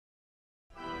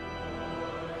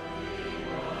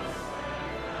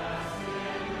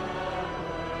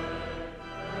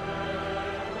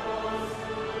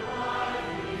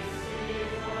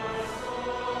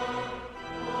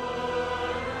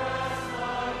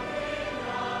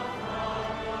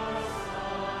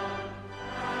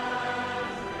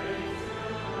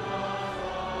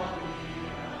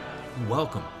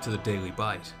Welcome to the Daily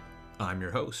Bite. I'm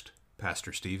your host,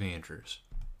 Pastor Steve Andrews.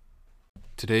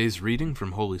 Today's reading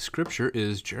from Holy Scripture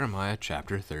is Jeremiah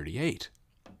chapter 38.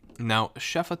 Now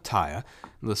Shephatiah,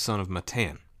 the son of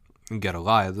Mattan,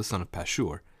 Gedaliah, the son of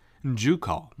Pashur,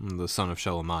 Jukal, the son of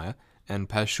Shelemiah, and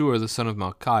Pashur, the son of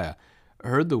Malchiah,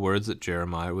 heard the words that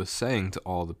Jeremiah was saying to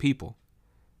all the people.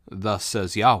 Thus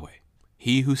says Yahweh,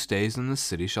 He who stays in this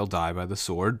city shall die by the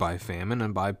sword, by famine,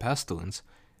 and by pestilence,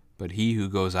 but he who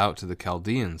goes out to the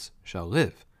Chaldeans shall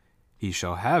live. He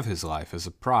shall have his life as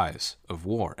a prize of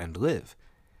war, and live.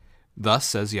 Thus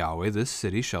says Yahweh, this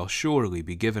city shall surely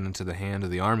be given into the hand of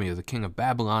the army of the king of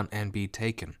Babylon, and be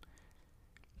taken.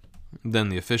 Then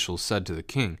the officials said to the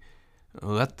king,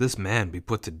 Let this man be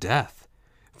put to death,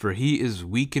 for he is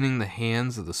weakening the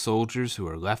hands of the soldiers who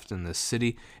are left in this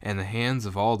city, and the hands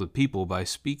of all the people by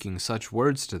speaking such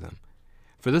words to them.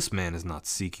 For this man is not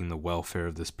seeking the welfare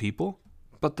of this people,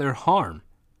 but their harm.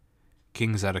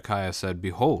 King Zedekiah said,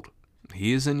 Behold,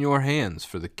 he is in your hands,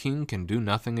 for the king can do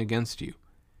nothing against you.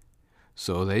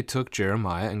 So they took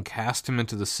Jeremiah and cast him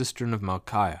into the cistern of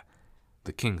Malchiah,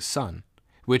 the king's son,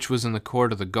 which was in the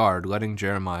court of the guard, letting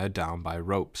Jeremiah down by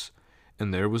ropes.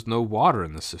 And there was no water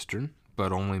in the cistern,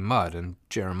 but only mud, and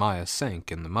Jeremiah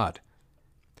sank in the mud.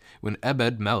 When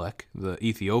Ebed-melech, the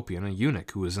Ethiopian, a eunuch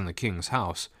who was in the king's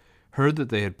house, heard that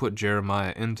they had put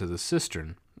Jeremiah into the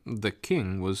cistern, the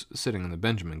king was sitting in the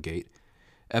Benjamin gate.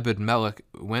 Ebed-melech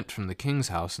went from the king's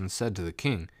house and said to the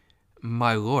king,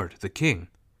 My lord, the king,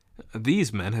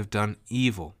 these men have done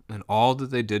evil, and all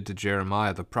that they did to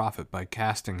Jeremiah the prophet by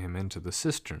casting him into the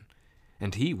cistern,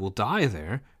 and he will die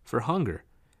there for hunger,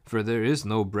 for there is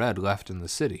no bread left in the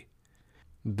city.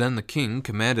 Then the king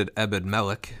commanded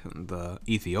Ebed-melech, the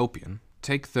Ethiopian,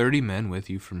 Take 30 men with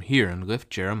you from here, and lift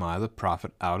Jeremiah the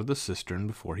prophet out of the cistern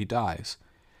before he dies.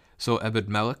 So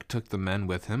Ebed-melech took the men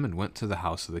with him and went to the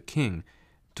house of the king,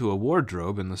 to a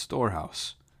wardrobe in the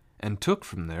storehouse, and took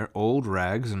from there old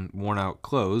rags and worn-out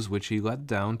clothes, which he let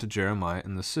down to Jeremiah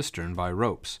in the cistern by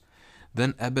ropes.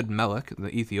 Then Ebed-melech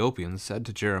the Ethiopian said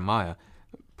to Jeremiah,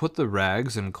 Put the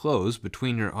rags and clothes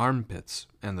between your armpits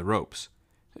and the ropes.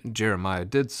 Jeremiah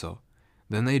did so.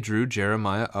 Then they drew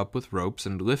Jeremiah up with ropes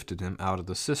and lifted him out of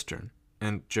the cistern,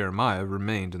 and Jeremiah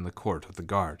remained in the court of the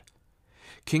guard.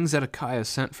 King Zedekiah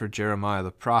sent for Jeremiah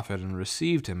the prophet and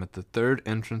received him at the third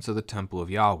entrance of the temple of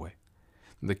Yahweh.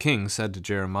 The king said to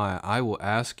Jeremiah, I will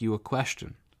ask you a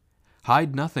question.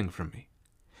 Hide nothing from me.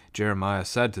 Jeremiah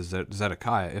said to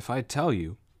Zedekiah, If I tell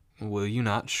you, will you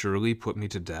not surely put me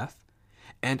to death?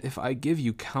 And if I give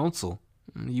you counsel,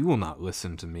 you will not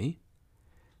listen to me.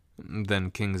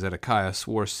 Then King Zedekiah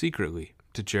swore secretly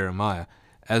to Jeremiah,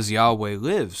 As Yahweh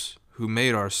lives, who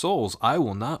made our souls, I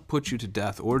will not put you to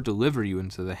death or deliver you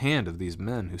into the hand of these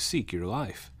men who seek your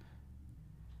life.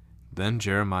 Then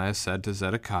Jeremiah said to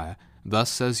Zedekiah, Thus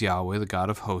says Yahweh, the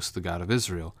God of hosts, the God of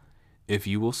Israel, If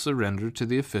you will surrender to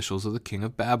the officials of the king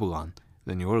of Babylon,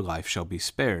 then your life shall be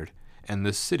spared, and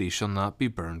this city shall not be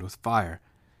burned with fire,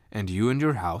 and you and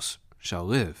your house shall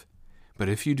live. But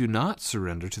if you do not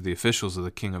surrender to the officials of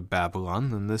the king of Babylon,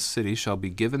 then this city shall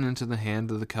be given into the hand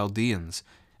of the Chaldeans,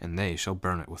 and they shall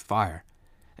burn it with fire,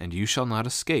 and you shall not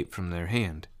escape from their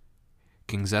hand.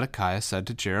 King Zedekiah said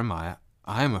to Jeremiah,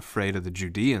 I am afraid of the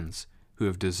Judeans, who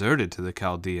have deserted to the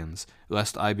Chaldeans,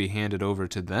 lest I be handed over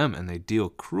to them, and they deal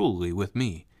cruelly with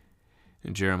me.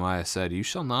 And Jeremiah said, You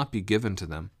shall not be given to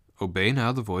them. Obey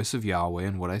now the voice of Yahweh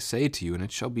and what I say to you, and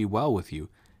it shall be well with you,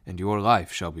 and your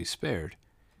life shall be spared.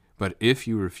 But if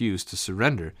you refuse to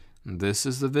surrender, this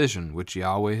is the vision which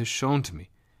Yahweh has shown to me.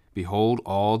 Behold,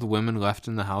 all the women left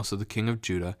in the house of the king of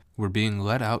Judah were being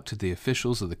led out to the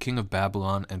officials of the king of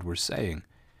Babylon, and were saying,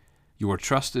 Your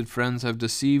trusted friends have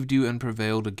deceived you and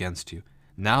prevailed against you.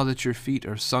 Now that your feet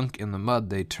are sunk in the mud,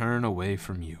 they turn away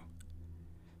from you.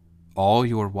 All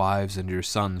your wives and your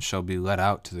sons shall be led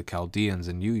out to the Chaldeans,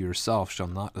 and you yourself shall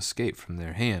not escape from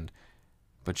their hand,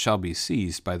 but shall be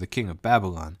seized by the king of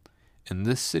Babylon, and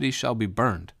this city shall be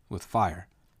burned with fire.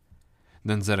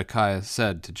 Then Zedekiah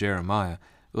said to Jeremiah,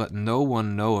 Let no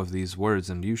one know of these words,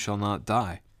 and you shall not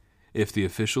die. If the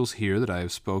officials hear that I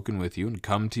have spoken with you, and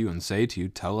come to you and say to you,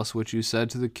 Tell us what you said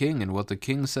to the king, and what the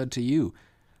king said to you,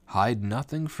 hide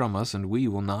nothing from us, and we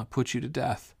will not put you to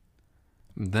death.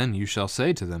 Then you shall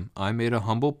say to them, I made a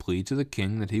humble plea to the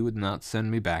king that he would not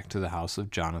send me back to the house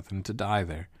of Jonathan to die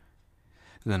there.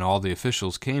 Then all the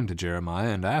officials came to Jeremiah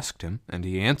and asked him, and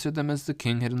he answered them as the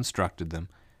king had instructed them.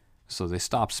 So they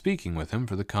stopped speaking with him,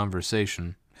 for the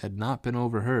conversation had not been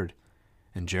overheard.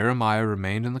 And Jeremiah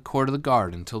remained in the court of the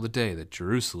guard until the day that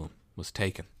Jerusalem was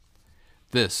taken.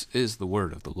 This is the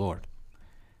word of the Lord.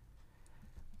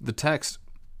 The text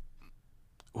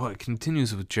Well, it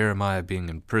continues with Jeremiah being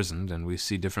imprisoned, and we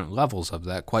see different levels of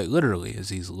that quite literally as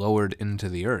he's lowered into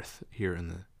the earth here in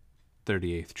the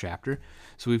 38th chapter.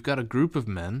 So we've got a group of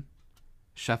men,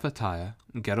 Shephatiah,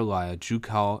 Gedaliah,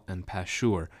 Jucal, and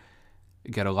Pashur.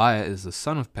 Gedaliah is the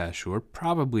son of Pashur,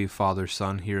 probably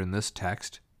father-son here in this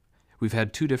text. We've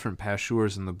had two different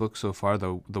Pashurs in the book so far.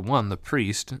 The one, the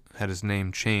priest, had his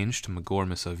name changed to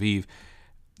Magor-Misaviv.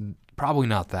 Probably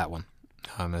not that one,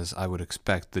 as I would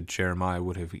expect that Jeremiah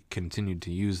would have continued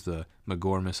to use the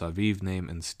Magor-Misaviv name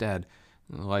instead,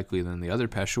 likely than the other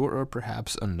Pashur, or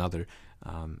perhaps another.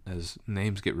 As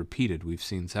names get repeated, we've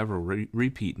seen several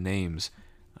repeat names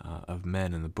of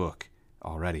men in the book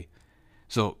already.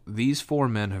 So these four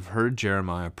men have heard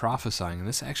Jeremiah prophesying, and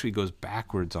this actually goes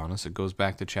backwards on us. It goes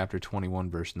back to chapter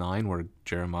 21, verse 9, where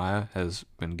Jeremiah has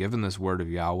been given this word of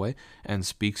Yahweh and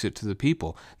speaks it to the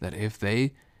people, that if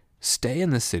they stay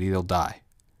in the city, they'll die.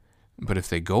 But if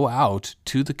they go out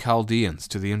to the Chaldeans,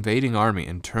 to the invading army,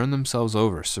 and turn themselves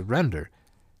over, surrender,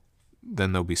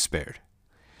 then they'll be spared.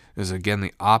 This is again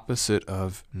the opposite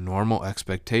of normal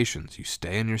expectations. You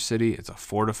stay in your city, it's a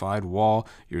fortified wall,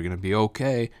 you're going to be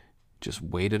okay. Just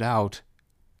wait it out.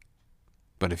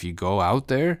 But if you go out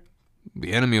there,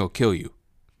 the enemy will kill you.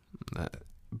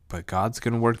 But God's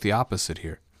going to work the opposite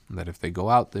here, that if they go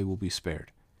out, they will be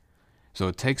spared. So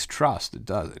it takes trust, it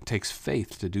does. It takes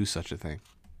faith to do such a thing.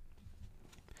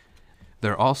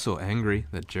 They're also angry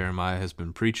that Jeremiah has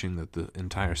been preaching that the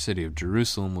entire city of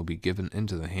Jerusalem will be given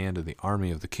into the hand of the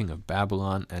army of the king of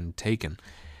Babylon and taken.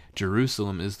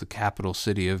 Jerusalem is the capital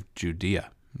city of Judah.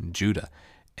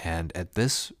 And at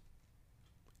this,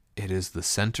 it is the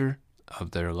center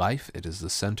of their life. It is the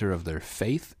center of their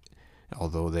faith,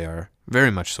 although they are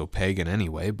very much so pagan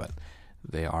anyway, but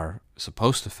they are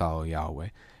supposed to follow Yahweh.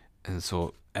 And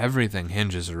so everything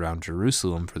hinges around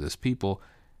Jerusalem for this people.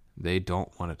 They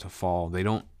don't want it to fall.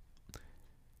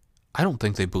 I don't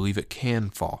think they believe it can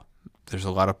fall. There's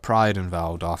a lot of pride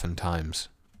involved oftentimes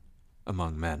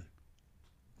among men.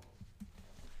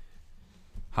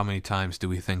 How many times do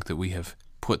we think that we have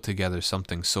put together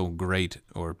something so great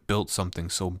or built something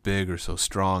so big or so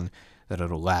strong that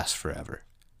it'll last forever?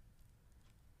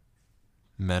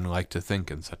 Men like to think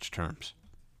in such terms.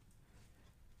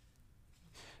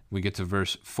 We get to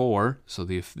verse 4, so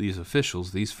these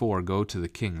officials, these four, go to the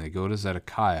king. They go to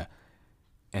Zedekiah,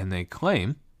 and they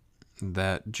claim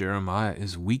that Jeremiah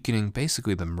is weakening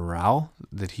basically the morale,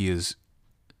 that his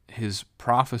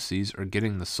prophecies are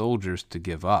getting the soldiers to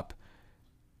give up,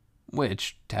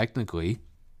 which technically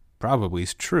probably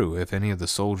is true if any of the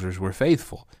soldiers were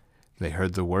faithful. They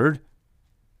heard the word,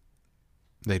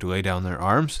 they'd lay down their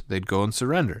arms, they'd go and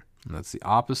surrender. And that's the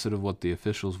opposite of what the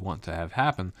officials want to have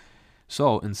happen.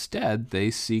 So instead,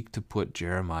 they seek to put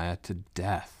Jeremiah to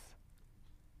death.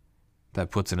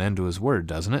 That puts an end to his word,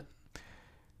 doesn't it?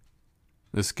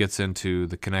 This gets into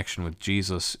the connection with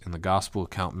Jesus in the gospel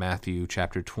account, Matthew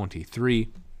chapter 23,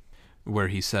 where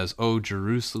he says, "O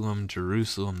Jerusalem,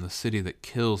 Jerusalem, the city that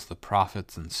kills the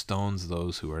prophets and stones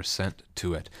those who are sent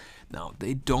to it." Now,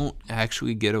 they don't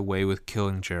actually get away with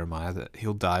killing Jeremiah, that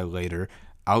he'll die later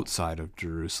outside of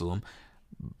Jerusalem,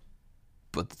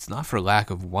 but it's not for lack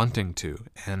of wanting to,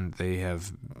 and they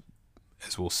have,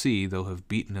 as we'll see, they'll have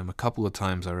beaten him a couple of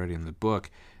times already in the book.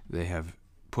 They have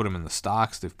put him in the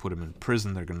stocks, they've put him in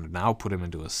prison, they're going to now put him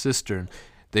into a cistern.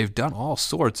 They've done all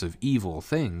sorts of evil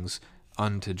things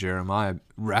unto Jeremiah,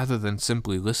 rather than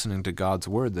simply listening to God's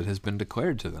word that has been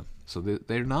declared to them. So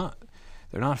they're not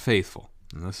faithful,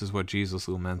 and this is what Jesus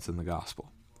laments in the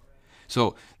gospel.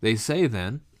 So they say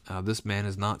then, this man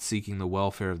is not seeking the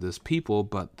welfare of this people,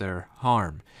 but their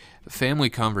harm. The family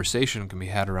conversation can be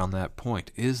had around that point.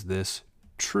 Is this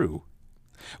true?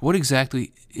 What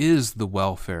exactly is the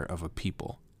welfare of a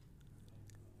people?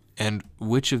 And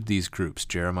which of these groups,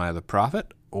 Jeremiah the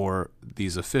prophet or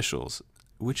these officials,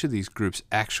 which of these groups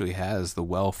actually has the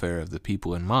welfare of the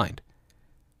people in mind?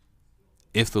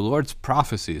 If the Lord's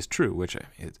prophecy is true, which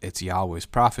it's Yahweh's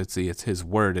prophecy, it's his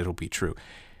word, it'll be true.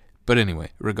 But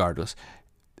anyway, regardless,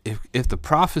 if the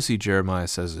prophecy Jeremiah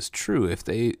says is true, if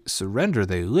they surrender,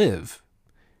 they live.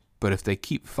 But if they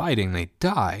keep fighting, they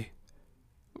die.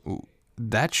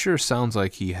 That sure sounds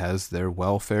like he has their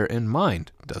welfare in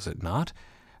mind, does it not?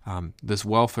 This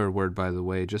welfare word, by the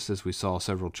way, just as we saw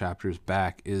several chapters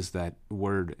back, is that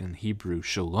word in Hebrew,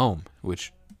 shalom,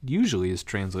 which usually is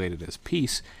translated as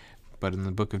peace, but in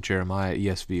the book of Jeremiah,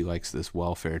 ESV likes this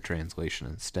welfare translation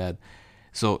instead.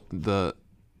 So the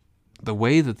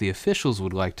way that the officials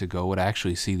would like to go would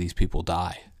actually see these people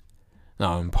die.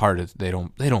 Now, in part, they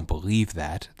don't believe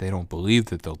that. They don't believe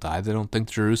that they'll die. They don't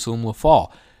think Jerusalem will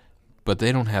fall. But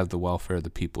they don't have the welfare of the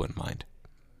people in mind.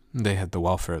 They had the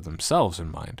welfare of themselves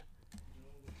in mind.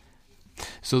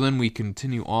 So then we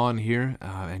continue on here,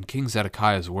 and King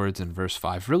Zedekiah's words in verse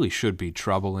 5 really should be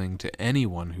troubling to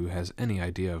anyone who has any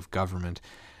idea of government.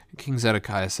 King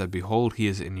Zedekiah said, "Behold, he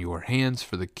is in your hands,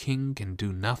 for the king can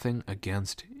do nothing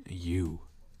against you."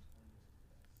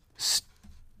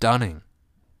 Stunning.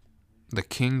 The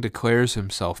king declares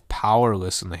himself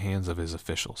powerless in the hands of his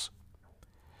officials.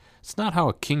 It's not how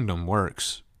a kingdom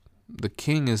works. The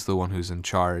king is the one who's in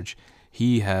charge.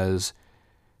 He has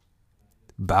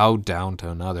bowed down to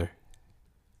another.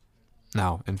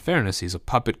 Now, in fairness, he's a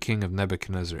puppet king of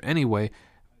Nebuchadnezzar anyway,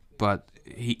 but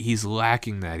he's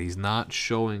lacking that. He's not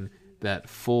showing that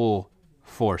full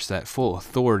force, that full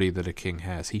authority that a king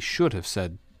has. He should have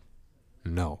said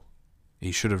no.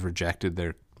 He should have rejected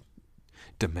their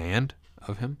demand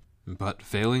of him, but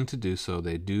failing to do so,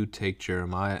 they do take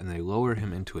Jeremiah and they lower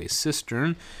him into a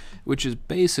cistern, which is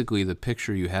basically the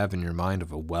picture you have in your mind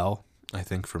of a well. I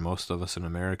think for most of us in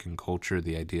American culture,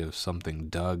 the idea of something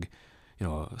dug,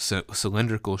 a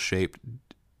cylindrical shape,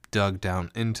 dug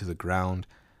down into the ground,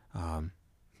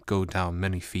 go down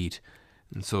many feet.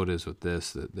 And so it is with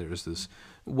this, that there's this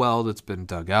well that's been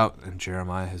dug out, and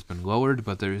Jeremiah has been lowered,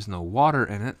 but there is no water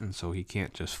in it, and so he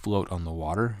can't just float on the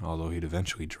water, although he'd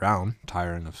eventually drown,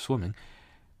 tiring of swimming.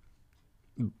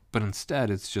 But instead,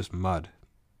 it's just mud.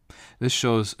 This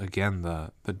shows, again,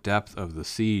 the depth of the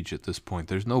siege at this point.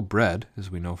 There's no bread, as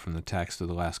we know from the text of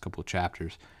the last couple of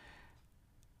chapters.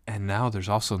 And now there's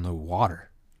also no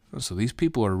water. So these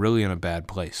people are really in a bad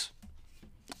place.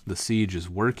 The siege is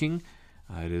working.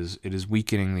 It is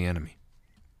weakening the enemy.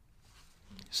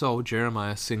 So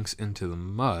Jeremiah sinks into the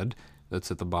mud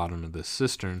that's at the bottom of this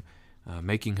cistern,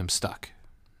 making him stuck.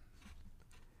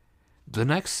 The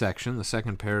next section, the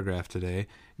second paragraph today,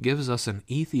 gives us an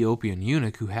Ethiopian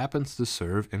eunuch who happens to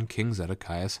serve in King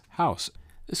Zedekiah's house.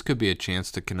 This could be a chance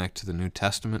to connect to the New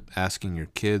Testament, asking your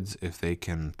kids if they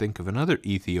can think of another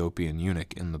Ethiopian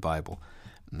eunuch in the Bible.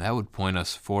 And that would point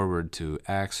us forward to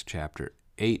Acts chapter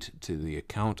 8, to the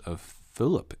account of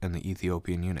Philip and the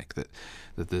Ethiopian eunuch, that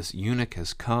this eunuch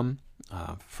has come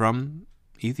from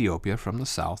Ethiopia, from the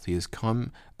south. He has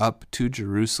come up to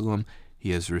Jerusalem.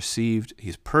 He's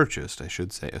purchased,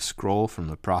 a scroll from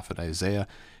the prophet Isaiah.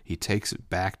 He takes it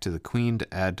back to the queen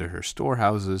to add to her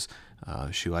storehouses.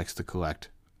 She likes to collect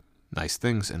nice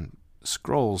things, and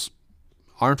scrolls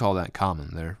aren't all that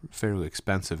common. They're fairly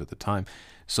expensive at the time.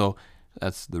 So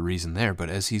that's the reason there. But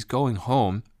as he's going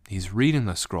home, he's reading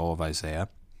the scroll of Isaiah,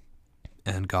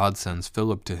 and God sends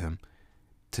Philip to him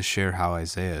to share how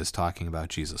Isaiah is talking about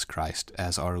Jesus Christ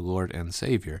as our Lord and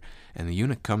Savior. And the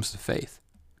eunuch comes to faith.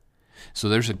 So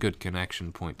there's a good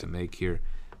connection point to make here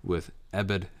with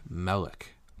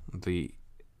Ebed-Melech. The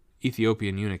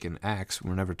Ethiopian eunuch in Acts,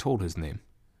 we're never told his name,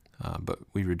 but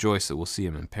we rejoice that we'll see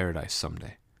him in paradise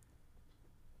someday.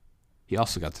 He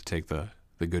also got to take the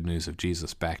good news of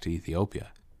Jesus back to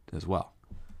Ethiopia as well.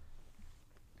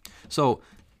 So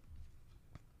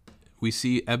we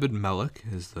see Ebed-Melech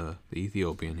is the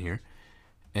Ethiopian here,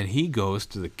 and he goes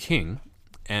to the king,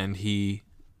 and he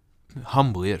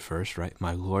humbly at first, right,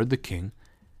 "My lord the king,"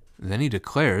 and then he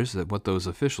declares that what those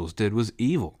officials did was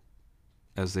evil,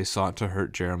 as they sought to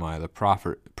hurt Jeremiah the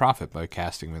prophet by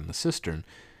casting him in the cistern,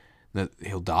 that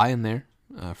he'll die in there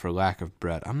for lack of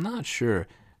bread. I'm not sure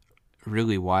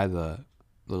really why the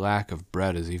lack of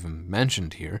bread is even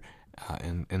mentioned here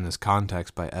in this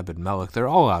context by Ebed-Melech. They're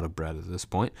all out of bread at this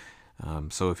point.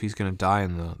 So if he's going to die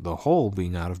in the hole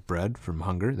being out of bread from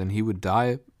hunger, then he would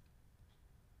die,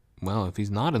 well, if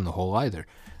he's not in the hole either,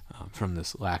 from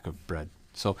this lack of bread.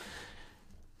 So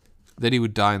that he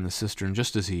would die in the cistern,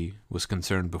 just as he was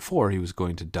concerned before he was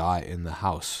going to die in the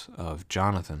house of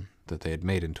Jonathan that they had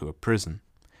made into a prison.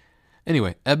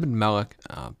 Anyway, Ebed-Melech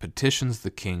petitions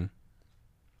the king,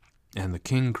 and the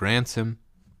king grants him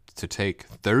to take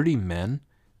 30 men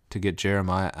to get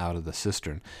Jeremiah out of the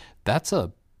cistern. That's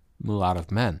a lot of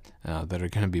men that are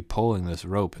going to be pulling this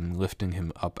rope and lifting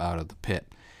him up out of the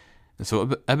pit. And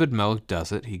so Ebed-Melech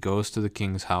does it. He goes to the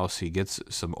king's house. He gets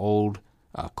some old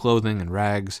clothing and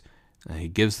rags. He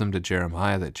gives them to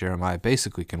Jeremiah, that Jeremiah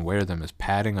basically can wear them as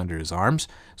padding under his arms.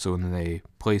 So when they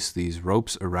place these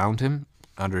ropes around him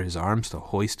under his arms to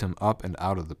hoist him up and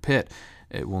out of the pit,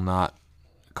 it will not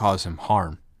cause him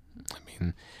harm. I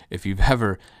mean, if you've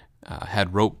ever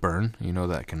had rope burn, you know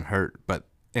that can hurt. But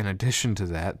in addition to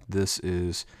that, this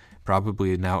is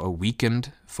probably now a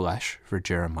weakened flesh for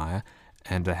Jeremiah.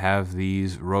 And to have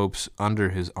these ropes under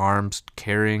his arms,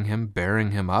 carrying him,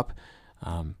 bearing him up,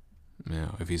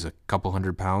 if he's a couple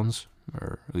 100 pounds,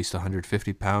 or at least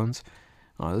 150 pounds,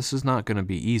 this is not going to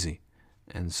be easy.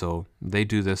 And so they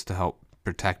do this to help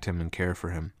protect him and care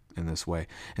for him in this way.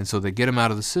 And so they get him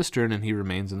out of the cistern, and he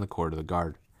remains in the court of the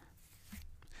guard.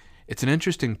 It's an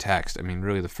interesting text. I mean,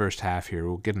 really the first half here.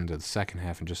 We'll get into the second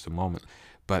half in just a moment.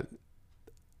 But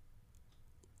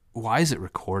why is it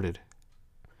recorded?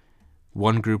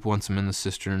 One group wants him in the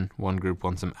cistern, one group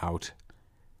wants him out.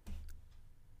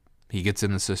 He gets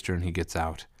in the cistern, he gets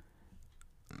out.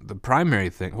 The primary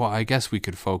thing, well, I guess we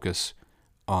could focus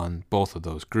on both of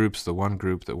those groups. The one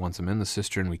group that wants him in the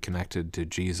cistern, we connected to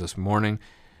Jesus' mourning,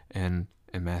 and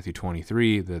in Matthew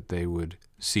 23, that they would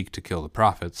seek to kill the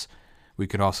prophets. We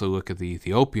could also look at the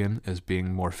Ethiopian as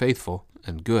being more faithful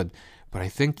and good. But I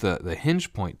think the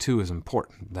hinge point, too, is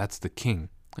important. That's the king.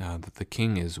 That the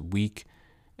king is weak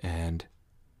and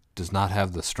does not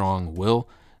have the strong will,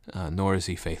 nor is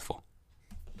he faithful.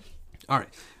 All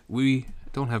right, we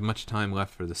don't have much time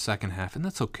left for the second half, and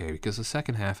that's okay, because the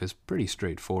second half is pretty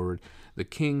straightforward. The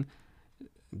king,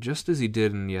 just as he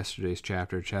did in yesterday's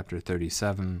chapter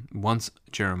 37, wants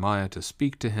Jeremiah to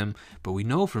speak to him, but we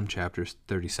know from chapter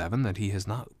 37 that he has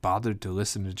not bothered to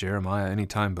listen to Jeremiah any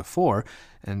time before,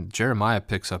 and Jeremiah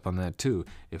picks up on that too.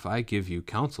 If I give you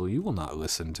counsel, you will not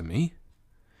listen to me.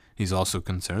 He's also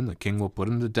concerned the king will put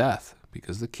him to death,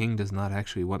 because the king does not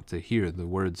actually want to hear the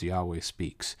words Yahweh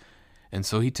speaks. And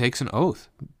so he takes an oath.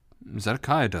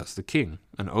 Zedekiah does, the king,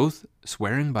 an oath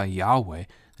swearing by Yahweh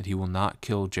that he will not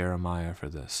kill Jeremiah for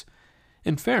this.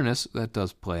 In fairness, that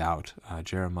does play out.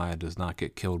 Jeremiah does not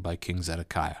get killed by King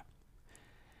Zedekiah.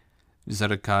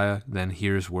 Zedekiah then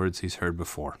hears words he's heard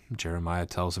before. Jeremiah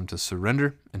tells him to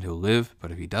surrender, and he'll live,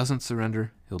 but if he doesn't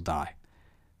surrender, he'll die.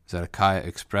 Zedekiah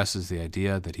expresses the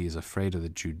idea that he is afraid of the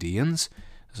Judeans,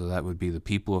 so that would be the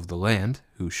people of the land,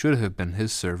 who should have been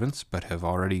his servants, but have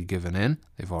already given in.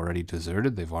 They've already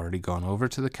deserted. They've already gone over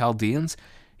to the Chaldeans.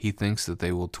 He thinks that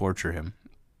they will torture him.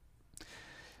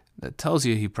 That tells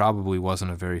you he probably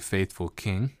wasn't a very faithful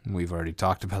king. We've already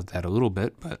talked about that a little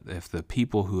bit, but if the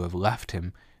people who have left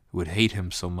him would hate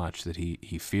him so much that he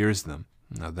fears them,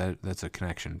 now that's a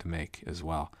connection to make as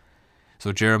well.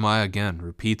 So Jeremiah again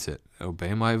repeats it.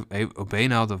 Obey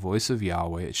now the voice of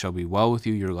Yahweh. It shall be well with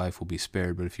you. Your life will be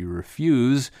spared. But if you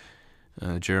refuse,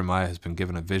 Jeremiah has been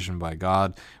given a vision by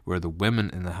God where the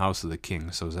women in the house of the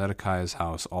king, so Zedekiah's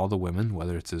house, all the women,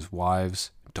 whether it's his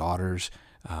wives, daughters,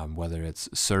 whether it's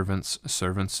servants,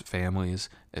 families,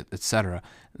 etc.,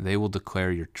 they will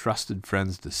declare your trusted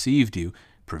friends deceived you,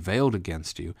 prevailed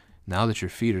against you. Now that your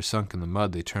feet are sunk in the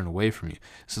mud, they turn away from you.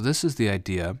 So this is the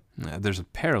idea. There's a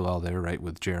parallel there, right,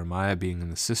 with Jeremiah being in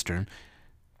the cistern.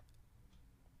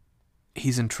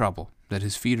 He's in trouble. That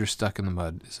his feet are stuck in the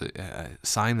mud is a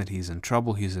sign that he's in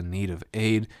trouble, he's in need of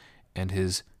aid, and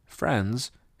his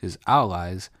friends, his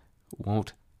allies,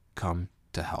 won't come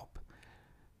to help.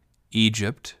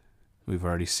 Egypt, we've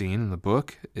already seen in the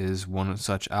book, is one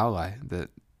such ally that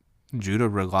Judah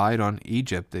relied on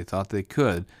Egypt. They thought they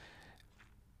could,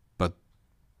 but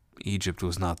Egypt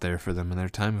was not there for them in their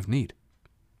time of need.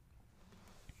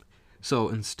 So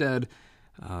instead,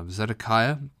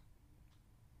 Zedekiah,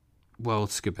 well,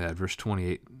 let's skip ahead. Verse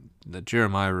 28, that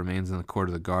Jeremiah remains in the court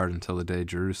of the guard until the day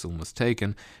Jerusalem was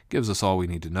taken, gives us all we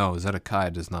need to know. Zedekiah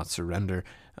does not surrender,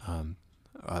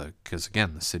 because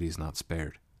again, the city is not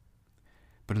spared.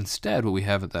 But instead, what we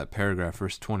have at that paragraph,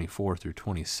 verse 24 through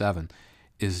 27,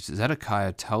 is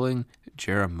Zedekiah telling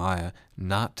Jeremiah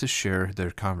not to share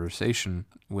their conversation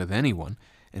with anyone.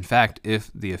 In fact, if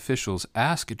the officials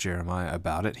ask Jeremiah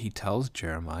about it, he tells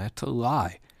Jeremiah to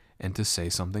lie and to say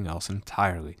something else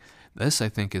entirely. This, I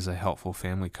think, is a helpful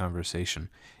family conversation.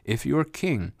 If your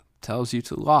king tells you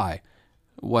to lie,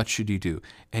 what should you do?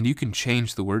 And you can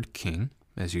change the word king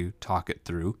as you talk it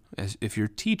through. As if your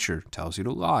teacher tells you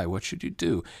to lie, what should you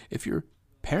do? If your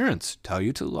parents tell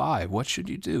you to lie, what should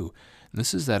you do? And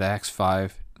this is that Acts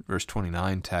 5, verse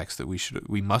 29 text that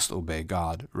we must obey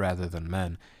God rather than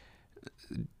men.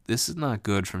 This is not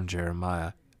good from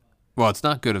Jeremiah. Well, it's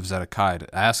not good of Zedekiah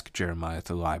to ask Jeremiah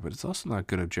to lie, but it's also not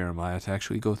good of Jeremiah to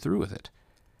actually go through with it.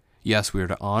 Yes, we are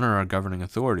to honor our governing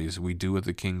authorities. We do what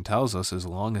the king tells us as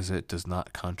long as it does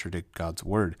not contradict God's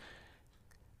word.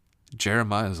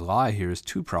 Jeremiah's lie here is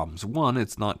two problems. One,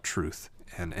 it's not truth,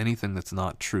 and anything that's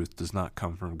not truth does not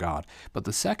come from God. But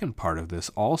the second part of this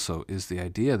also is the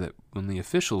idea that when the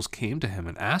officials came to him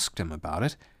and asked him about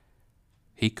it,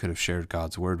 he could have shared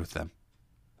God's word with them.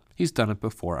 He's done it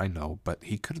before, I know, but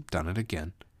he could have done it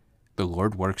again. The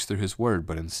Lord works through his word,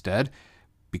 but instead,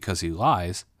 because he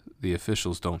lies, the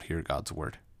officials don't hear God's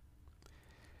word.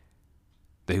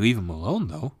 They leave him alone,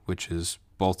 though, which is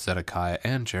both Zedekiah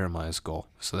and Jeremiah's goal,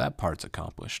 so that part's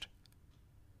accomplished.